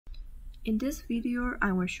In this video,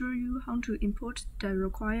 I will show you how to import the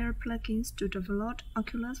required plugins to develop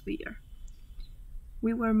Oculus VR.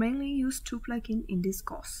 We will mainly use two plugins in this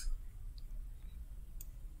course.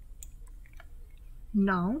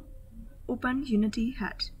 Now, open Unity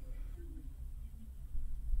Head.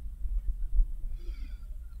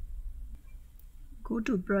 Go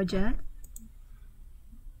to Project.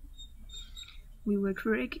 We will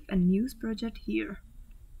create a new project here.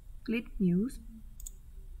 Click New.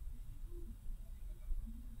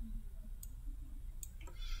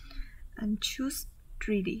 And choose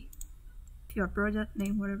 3D. Your project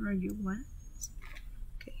name, whatever you want.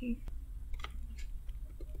 Okay.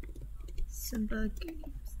 Simple games.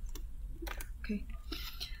 Okay.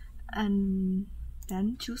 And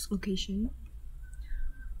then choose location.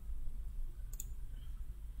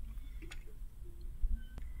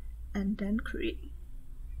 And then create.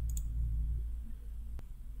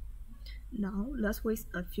 Now let's wait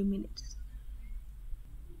a few minutes.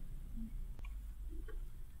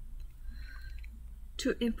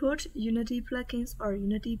 To import Unity plugins or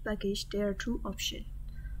Unity package, there are two options.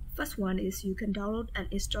 First one is you can download and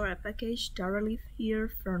install a package directly here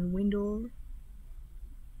from Windows.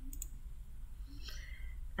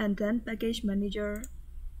 And then Package Manager.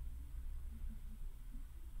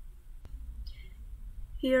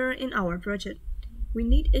 Here in our project, we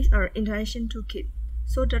need our interaction toolkit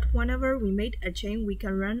so that whenever we make a change, we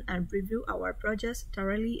can run and preview our projects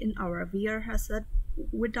directly in our VR headset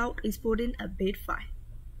without exporting a bit file.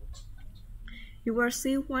 You will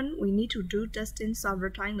see when we need to do testing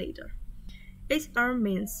several times later. XR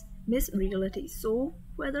means mixed reality, so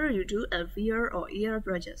whether you do a VR or AR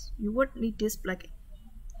project, you would need this plugin.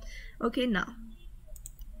 Okay, now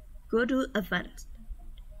go to Advanced.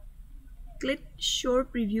 Click Show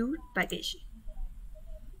Preview Package.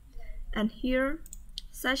 And here,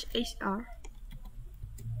 search XR.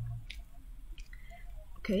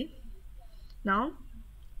 Okay. Now,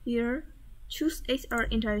 here, choose XR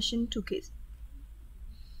Interaction Toolkit.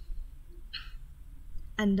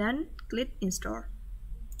 And then click Install.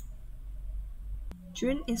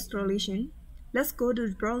 During installation, let's go to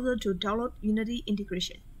the browser to download Unity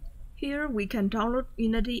integration. Here we can download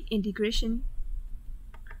Unity integration.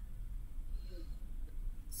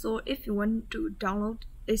 So if you want to download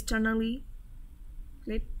externally,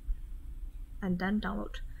 click and then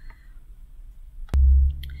download.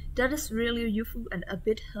 That is really useful and a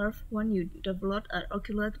bit helpful when you develop an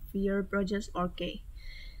Oculus VR project or game.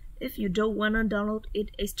 If you don't want to download it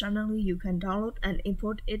externally, you can download and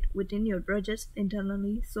import it within your project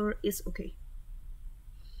internally, so it's okay.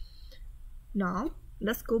 Now,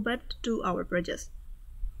 let's go back to our project.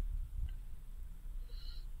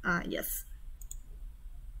 Yes.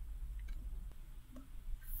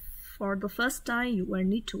 For the first time, you will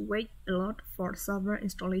need to wait a lot for server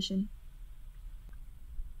installation.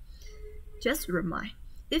 Just remind,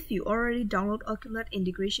 if you already download Oculus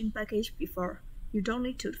integration package before, you don't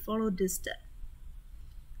need to follow this step.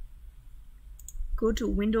 Go to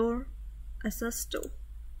Windows, Access Store.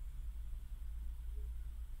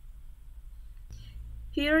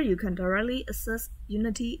 Here you can directly access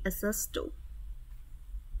Unity Access Store.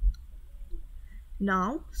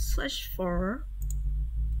 Now search for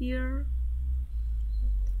here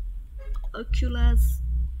Oculus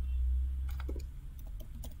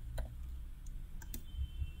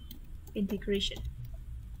integration.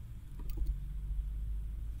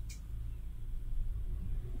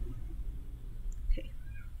 Okay,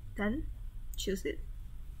 then choose it.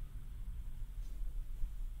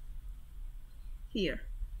 Here.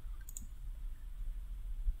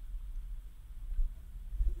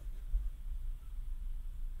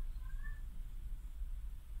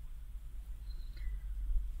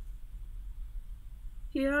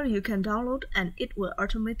 Here you can download and it will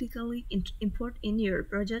automatically import in your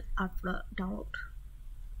project after download.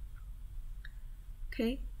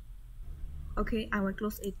 Okay, I will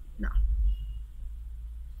close it now.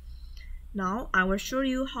 Now I will show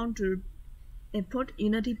you how to import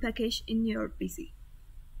Unity package in your PC.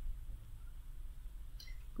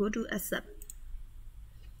 Go to Accept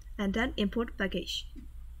and then Import Package.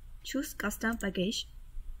 Choose Custom Package.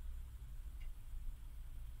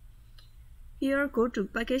 Here go to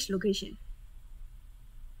Package Location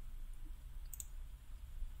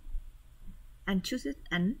and choose it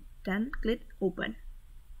and then click Open.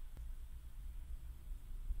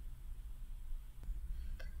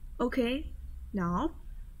 Okay, now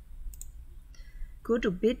go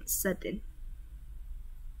to Bit Setting.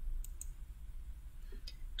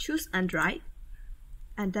 Choose Android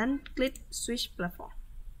and then click Switch Platform.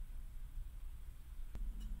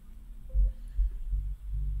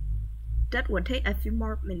 That will take a few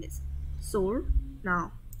more minutes. So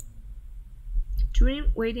now,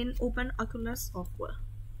 during waiting, open Oculus software.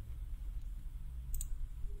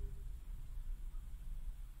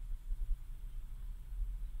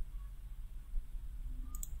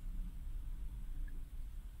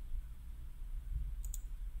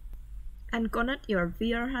 And connect your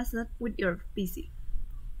VR headset with your PC.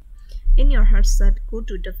 In your headset, go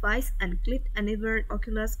to Device and click Enable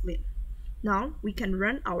Oculus Quest. Now we can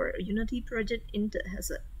run our Unity project in the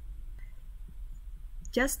headset.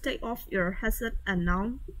 Just take off your headset and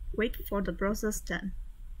now wait for the process done.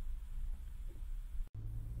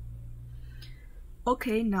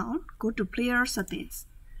 Okay, now go to Player Settings.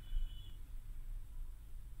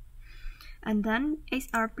 And then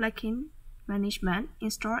XR Plugin Management,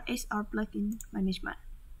 install XR Plugin Management.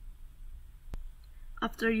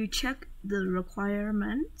 After you check the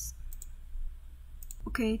requirements,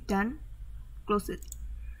 okay, then close it.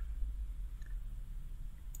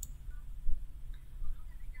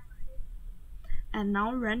 And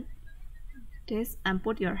now run this and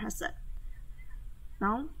put your headset.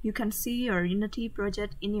 Now you can see your Unity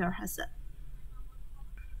project in your headset.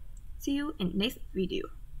 See you in next video.